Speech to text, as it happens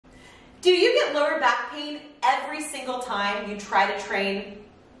Do you get lower back pain every single time you try to train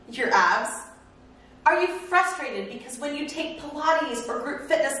your abs? Are you frustrated because when you take Pilates or group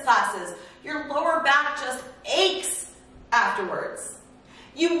fitness classes, your lower back just aches afterwards?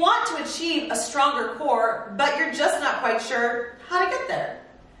 You want to achieve a stronger core, but you're just not quite sure how to get there.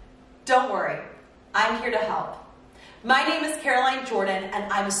 Don't worry, I'm here to help. My name is Caroline Jordan,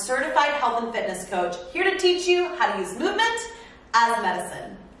 and I'm a certified health and fitness coach here to teach you how to use movement as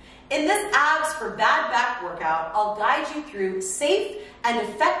medicine. In this Abs for Bad Back workout, I'll guide you through safe and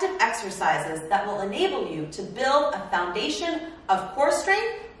effective exercises that will enable you to build a foundation of core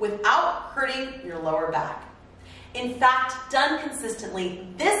strength without hurting your lower back. In fact, done consistently,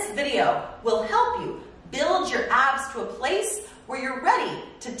 this video will help you build your abs to a place where you're ready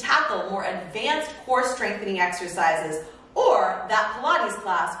to tackle more advanced core strengthening exercises or that Pilates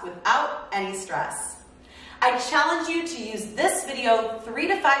class without any stress. I challenge you to use this video 3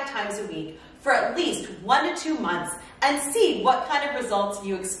 to 5 times a week for at least 1 to 2 months and see what kind of results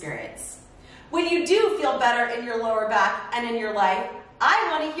you experience. When you do feel better in your lower back and in your life, I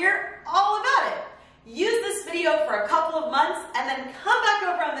want to hear all about it. Use this video for a couple of months and then come back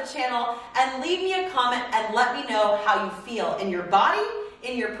over on the channel and leave me a comment and let me know how you feel in your body,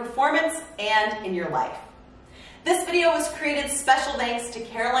 in your performance, and in your life. This video was created special thanks to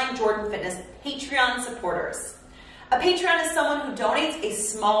Caroline Jordan Fitness Patreon supporters. A Patreon is someone who donates a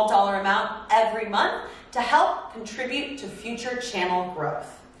small dollar amount every month to help contribute to future channel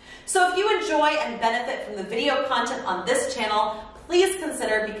growth. So if you enjoy and benefit from the video content on this channel, please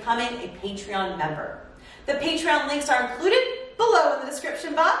consider becoming a Patreon member. The Patreon links are included below in the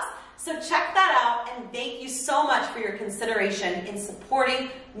description box, so check that out, and thank you so much for your consideration in supporting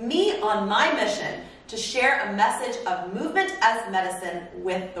me on my mission to share a message of movement as medicine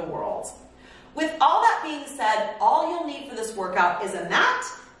with the world. With all that being said, all you'll need for this workout is a mat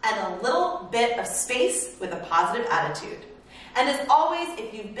and a little bit of space with a positive attitude. And as always,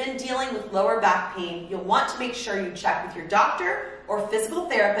 if you've been dealing with lower back pain, you'll want to make sure you check with your doctor or physical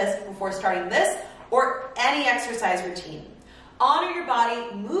therapist before starting this or any exercise routine. Honor your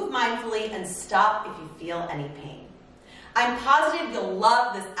body, move mindfully, and stop if you feel any pain. I'm positive you'll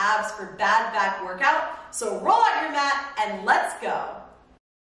love this Abs for Bad Back workout, so roll out your mat and let's go.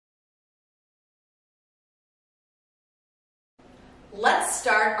 Let's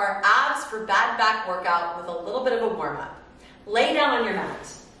start our Abs for Bad Back workout with a little bit of a warm-up. Lay down on your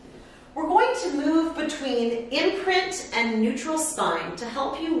mat. We're going to move between imprint and neutral spine to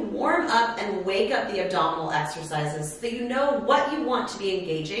help you warm up and wake up the abdominal exercises so that you know what you want to be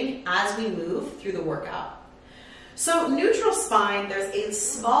engaging as we move through the workout. So neutral spine, there's a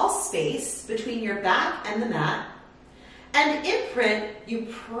small space between your back and the mat. And imprint, you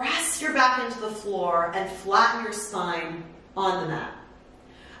press your back into the floor and flatten your spine on the mat.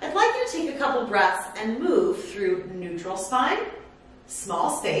 I'd like you to take a couple breaths and move through neutral spine,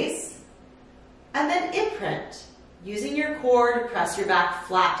 small space, and then imprint, using your core to press your back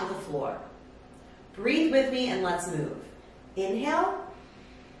flat to the floor. Breathe with me and let's move. Inhale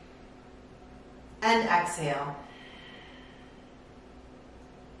and exhale.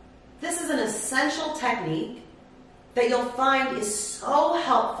 This is an essential technique that you'll find is so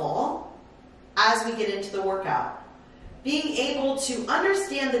helpful as we get into the workout. Being able to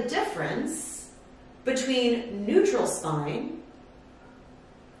understand the difference between neutral spine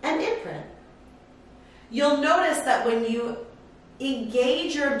and imprint. You'll notice that when you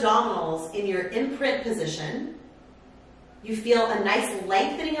engage your abdominals in your imprint position, you feel a nice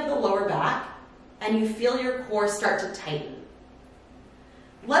lengthening of the lower back and you feel your core start to tighten.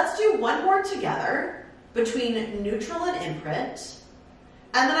 Let's do one more together between neutral and imprint,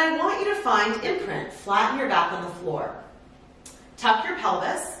 and then I want you to find imprint. Flatten your back on the floor. Tuck your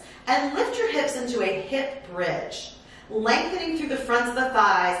pelvis and lift your hips into a hip bridge, lengthening through the fronts of the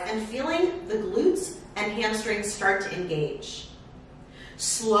thighs and feeling the glutes and hamstrings start to engage.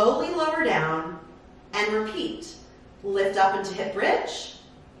 Slowly lower down and repeat. Lift up into hip bridge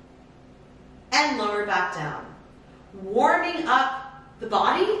and lower back down. Warming up the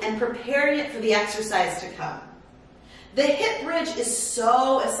body and preparing it for the exercise to come. The hip bridge is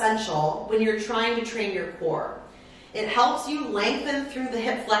so essential when you're trying to train your core. It helps you lengthen through the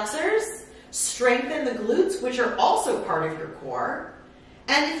hip flexors, strengthen the glutes, which are also part of your core.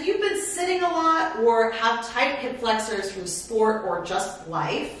 And if you've been sitting a lot or have tight hip flexors from sport or just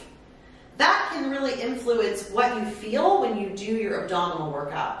life, that can really influence what you feel when you do your abdominal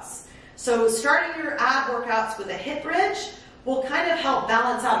workouts. So starting your ab workouts with a hip bridge will kind of help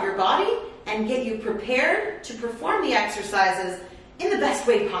balance out your body and get you prepared to perform the exercises in the best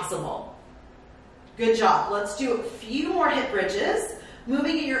way possible. Good job. Let's do a few more hip bridges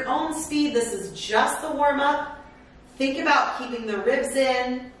Moving at your own speed, this is just the warm-up. Think about keeping the ribs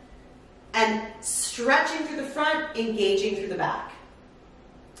in and stretching through the front, engaging through the back.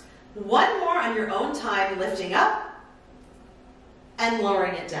 One more on your own time, lifting up and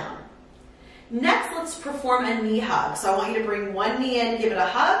lowering it down. Next, let's perform a knee hug. So I want you to bring one knee in, give it a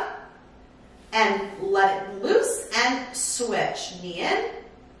hug, and let it loose and switch. Knee in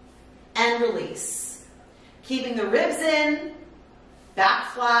and release. Keeping the ribs in,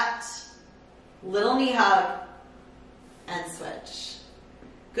 back flat, little knee hug, and switch.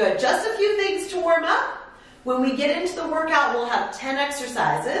 Good, just a few things to warm up. When we get into the workout, we'll have 10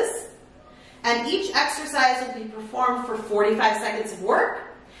 exercises, and each exercise will be performed for 45 seconds of work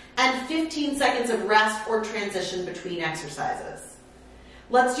and 15 seconds of rest or transition between exercises.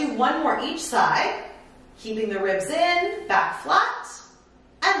 Let's do one more each side, keeping the ribs in, back flat,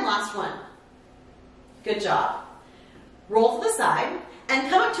 and last one. Good job. Roll to the side and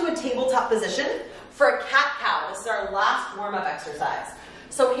come up to a tabletop position for a cat-cow. This is our last warm-up exercise.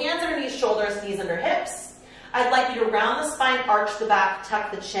 So hands underneath shoulders, knees under hips. I'd like you to round the spine, arch the back,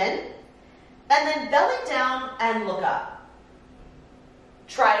 tuck the chin, and then belly down and look up.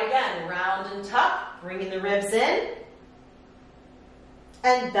 Try it again, round and tuck, bringing the ribs in,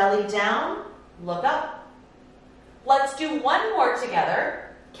 and belly down, look up. Let's do one more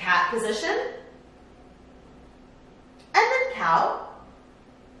together, cat position, and then cow.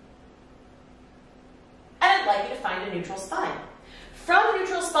 And I'd like you to find a neutral spine. From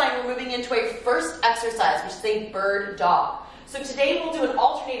neutral spine, we're moving into a first exercise, which is a bird dog. So today we'll do an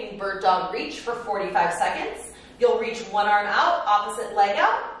alternating bird dog reach for 45 seconds. You'll reach one arm out, opposite leg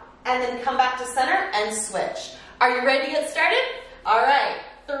out, and then come back to center and switch. Are you ready to get started? All right,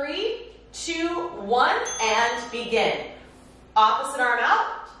 3, 2, 1, and begin. Opposite arm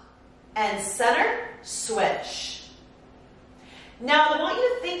out, and center, switch. Now I want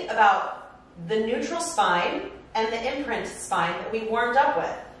you to think about the neutral spine and the imprint spine that we warmed up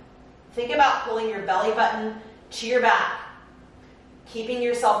with. Think about pulling your belly button to your back, keeping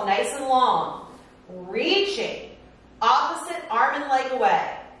yourself nice and long, reaching opposite arm and leg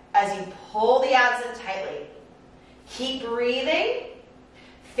away as you pull the abs in tightly. Keep breathing.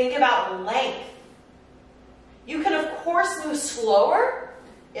 Think about length. You can, of course, move slower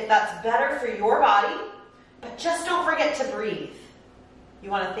if that's better for your body, but just don't forget to breathe. You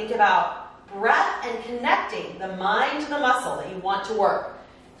want to think about breath and connecting the mind to the muscle that you want to work.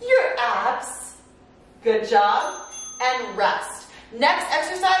 Your abs. Good job. And rest. Next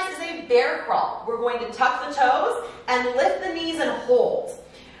exercise is a bear crawl. We're going to tuck the toes and lift the knees and hold.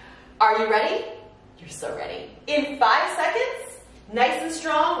 Are you ready? You're so ready. In 5 seconds, nice and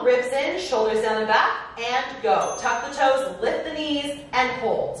strong, ribs in, shoulders down and back, and go. Tuck the toes, lift the knees, and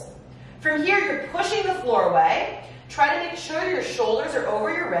hold. From here, you're pushing the floor away. Try to make sure your shoulders are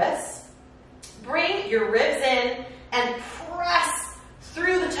over your wrists. Bring your ribs in and press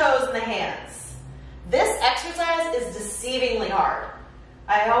through the toes and the hands. This exercise is deceivingly hard.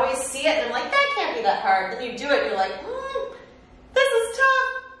 I always see it and I'm like, that can't be that hard. Then you do it and you're like, this is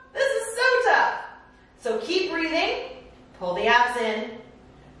tough. This is so tough. So keep breathing. Pull the abs in.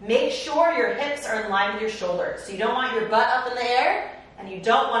 Make sure your hips are in line with your shoulders. So you don't want your butt up in the air and you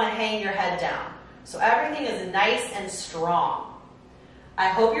don't want to hang your head down. So everything is nice and strong. I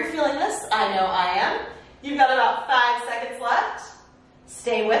hope you're feeling this. I know I am. You've got about 5 seconds left.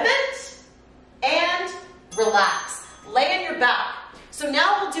 Stay with it and relax. Lay on your back. So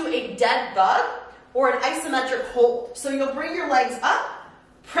now we'll do a dead bug or an isometric hold. So you'll bring your legs up,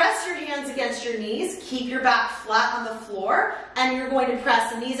 press your hands against your knees, keep your back flat on the floor, and you're going to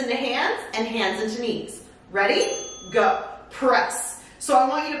press knees into hands and hands into knees. Ready? Go. Press. So I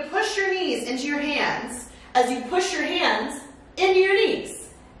want you to push your knees into your hands as you push your hands into your knees.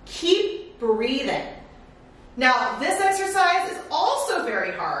 Keep breathing. Now, this exercise is also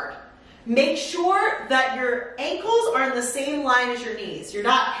very hard. Make sure that your ankles are in the same line as your knees. You're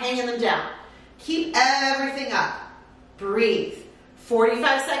not hanging them down. Keep everything up. Breathe.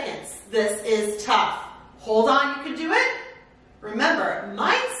 45 seconds. This is tough. Hold on, you can do it. Remember,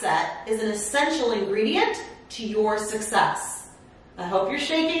 mindset is an essential ingredient to your success. I hope you're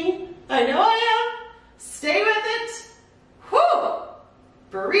shaking. I know I am. Stay with it. Whew.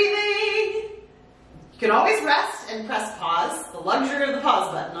 Breathing. You can always rest and press pause. The luxury of the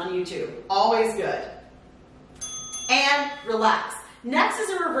pause button on YouTube. Always good. And relax. Next is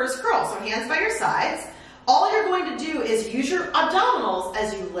a reverse curl. So hands by your sides. All you're going to do is use your abdominals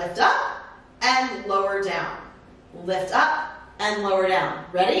as you lift up and lower down. Lift up and lower down.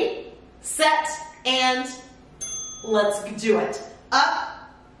 Ready? Set, and let's do it. Up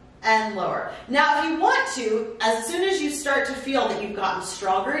and lower. Now, if you want to, as soon as you start to feel that you've gotten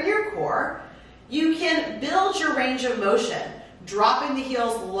stronger in your core, you can build your range of motion, dropping the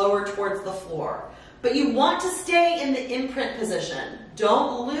heels lower towards the floor. But you want to stay in the imprint position.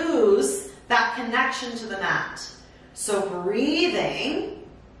 Don't lose that connection to the mat. So breathing,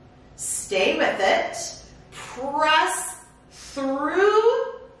 stay with it, press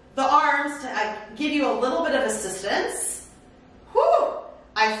through the arms to give you a little bit of assistance. Whew,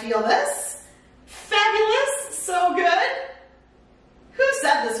 I feel this. Fabulous, so good. Who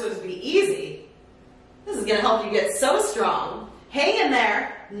said this would be easy? This is gonna help you get so strong. Hang in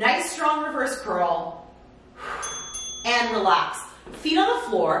there, nice strong reverse curl, and relax. Feet on the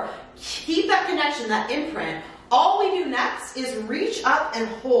floor, keep that connection, that imprint. All we do next is reach up and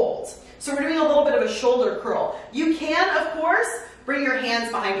hold. So we're doing a little bit of a shoulder curl. You can, of course, bring your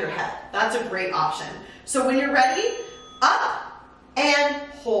hands behind your head. That's a great option. So when you're ready, up and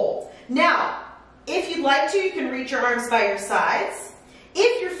hold. Now, if you'd like to, you can reach your arms by your sides.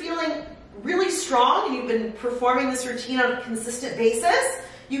 If you're feeling really strong and you've been performing this routine on a consistent basis,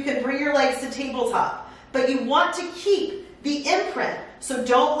 you can bring your legs to tabletop. But you want to keep the imprint, so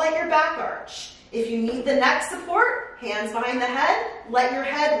don't let your back arch. If you need the neck support, hands behind the head, let your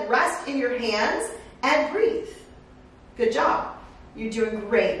head rest in your hands and breathe. Good job. You're doing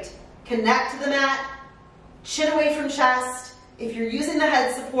great. Connect to the mat, chin away from chest. If you're using the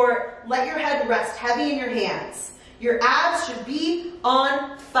head support, let your head rest heavy in your hands. Your abs should be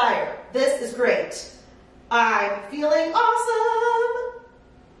on fire. This is great. I'm feeling awesome.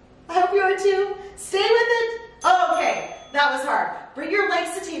 I hope you are too. Stay with it. Okay, that was hard. Bring your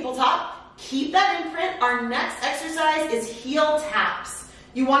legs to tabletop. Keep that imprint. Our next exercise is heel taps.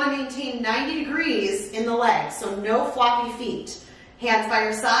 You want to maintain 90 degrees in the legs, so no floppy feet. Hands by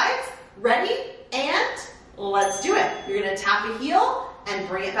your sides, ready, and let's do it. You're going to tap a heel and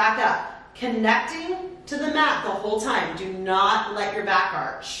bring it back up. Connecting to the mat the whole time. Do not let your back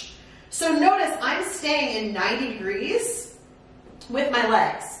arch. So notice I'm staying in 90 degrees with my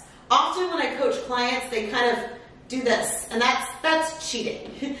legs. Often when I coach clients, they kind of do this, and that's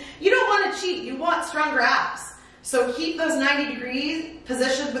cheating. You don't want to cheat, you want stronger abs. So keep those 90 degrees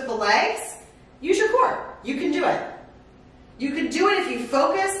positioned with the legs. Use your core. You can do it. You can do it if you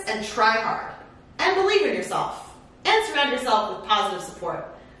focus and try hard. And believe in yourself. And surround yourself with positive support.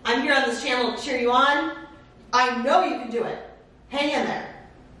 I'm here on this channel to cheer you on. I know you can do it. Hang in there.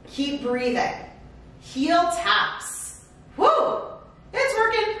 Keep breathing. Heel taps. Woo! It's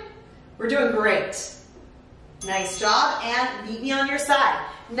working. We're doing great. Nice job, and meet me on your side.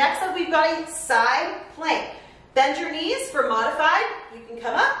 Next up, we've got a side plank. Bend your knees for modified. You can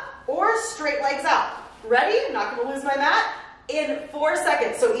come up or straight legs out. Ready? I'm not going to lose my mat. In 4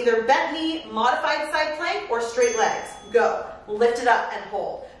 seconds. So either bent knee, modified side plank, or straight legs. Go. Lift it up and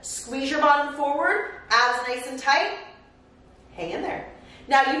hold. Squeeze your bottom forward. Abs nice and tight. Hang in there.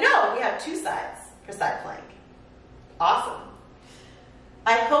 Now you know we have 2 sides for side plank. Awesome.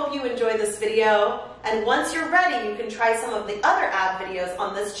 I hope you enjoyed this video, and once you're ready, you can try some of the other ab videos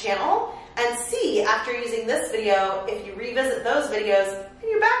on this channel and see after using this video if you revisit those videos and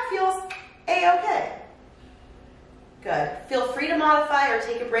your back feels a-okay. Good. Feel free to modify or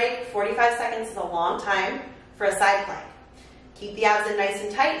take a break. 45 seconds is a long time for a side plank. Keep the abs in nice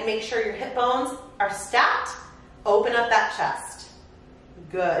and tight and make sure your hip bones are stacked. Open up that chest.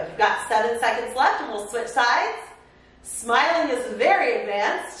 Good. You've got 7 seconds left and we'll switch sides. Smiling is very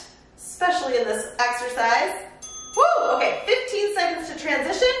advanced, especially in this exercise. Woo! Okay, 15 seconds to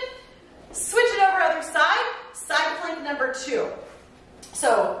transition. Switch it over other side. Side plank number 2.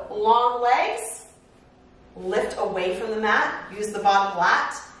 So long legs, lift away from the mat, use the bottom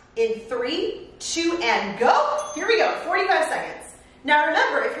lat. In 3, 2, and go. Here we go, 45 seconds. Now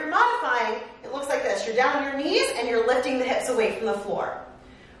remember, if you're modifying, it looks like this. You're down on your knees and you're lifting the hips away from the floor.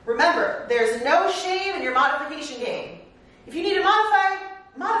 Remember, there's no shame in your modification game. If you need to modify,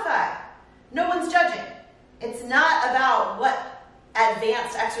 modify. No one's judging. It's not about what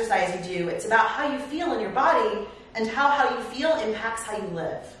advanced exercise you do. It's about how you feel in your body and how you feel impacts how you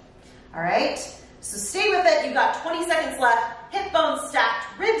live. All right? So stay with it. You've got 20 seconds left. Hip bones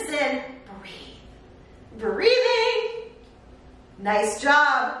stacked, ribs in. Breathe. Breathing. Nice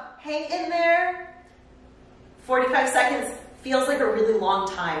job. Hang in there. 45 seconds. Feels like a really long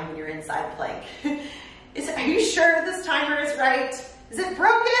time when you're in side plank. Are you sure this timer is right? Is it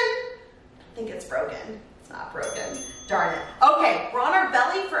broken? I don't think it's broken. It's not broken. Darn it. Okay, we're on our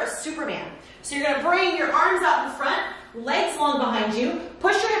belly for a Superman. So you're gonna bring your arms out in front, legs long behind you,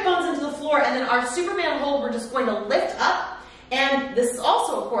 push your hip bones into the floor, and then our Superman hold, we're just going to lift up. And this is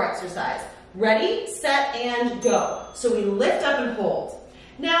also a core exercise. Ready, set, and go. So we lift up and hold.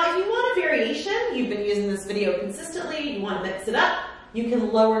 Now, if you want a variation, you've been using this video consistently, you want to mix it up, you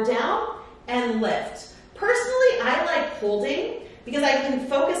can lower down and lift. Personally, I like holding because I can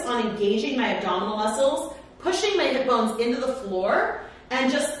focus on engaging my abdominal muscles, pushing my hip bones into the floor,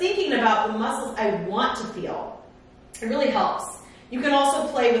 and just thinking about the muscles I want to feel. It really helps. You can also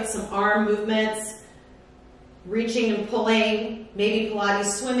play with some arm movements, reaching and pulling, maybe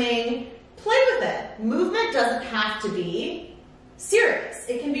Pilates swimming. Play with it. Movement doesn't have to be serious.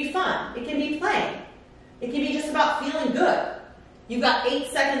 It can be fun. It can be playing. It can be just about feeling good. You've got 8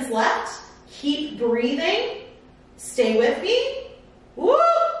 seconds left. Keep breathing. Stay with me. Woo!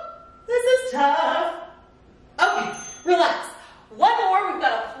 This is tough. Okay, relax. One more, we've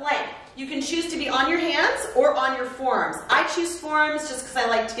got a plank. You can choose to be on your hands or on your forearms. I choose forearms just because I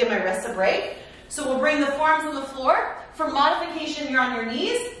like to give my wrists a break. So we'll bring the forearms on the floor. For modification, you're on your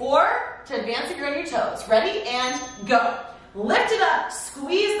knees, or to advance it, you're on your toes. Ready? And go. Lift it up,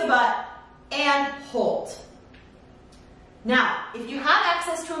 squeeze the butt, and hold. Now, if you have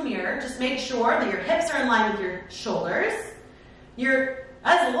access to a mirror, just make sure that your hips are in line with your shoulders. You're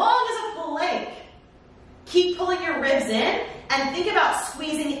as long as a plank. Keep pulling your ribs in and think about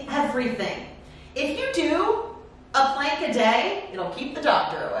squeezing everything. If you do a plank a day, it'll keep the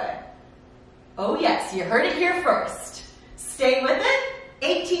doctor away. Oh yes, you heard it here first. Stay with it.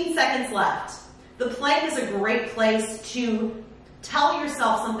 18 seconds left. The plank is a great place to tell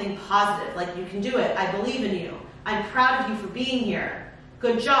yourself something positive, like you can do it, I believe in you, I'm proud of you for being here,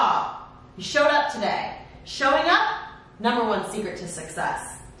 good job, you showed up today. Showing up, #1 secret to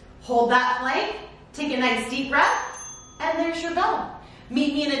success. Hold that plank, take a nice deep breath, and there's your bell.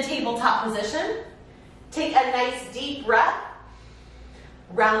 Meet me in a tabletop position. Take a nice deep breath.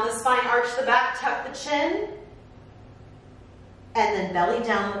 Round the spine, arch the back, tuck the chin, and then belly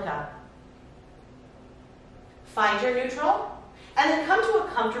down, look up. Find your neutral, and then come to a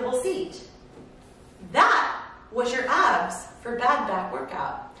comfortable seat. That was your abs for Bad Back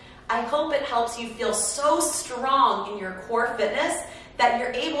workout. I hope it helps you feel so strong in your core fitness that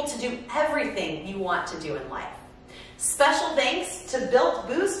you're able to do everything you want to do in life. Special thanks to Built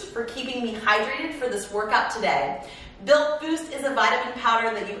Boost for keeping me hydrated for this workout today. Built Boost is a vitamin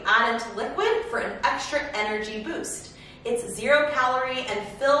powder that you add into liquid for an extra energy boost. It's 0 calorie and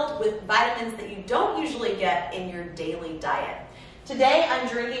filled with vitamins that you don't usually get in your daily diet. Today I'm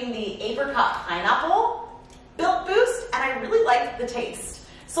drinking the apricot pineapple Built Boost, and I really like the taste.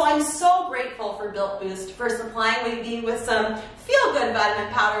 So I'm so grateful for Built Boost for supplying me with some feel-good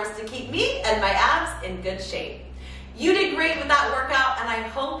vitamin powders to keep me and my abs in good shape. You did great with that workout, and I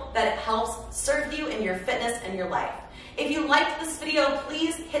hope that it helps serve you in your fitness and your life. If you liked this video,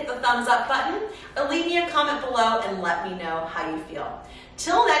 please hit the thumbs up button or leave me a comment below and let me know how you feel.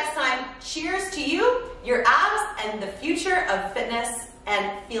 Till next time, cheers to you, your abs, and the future of fitness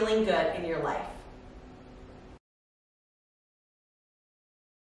and feeling good in your life.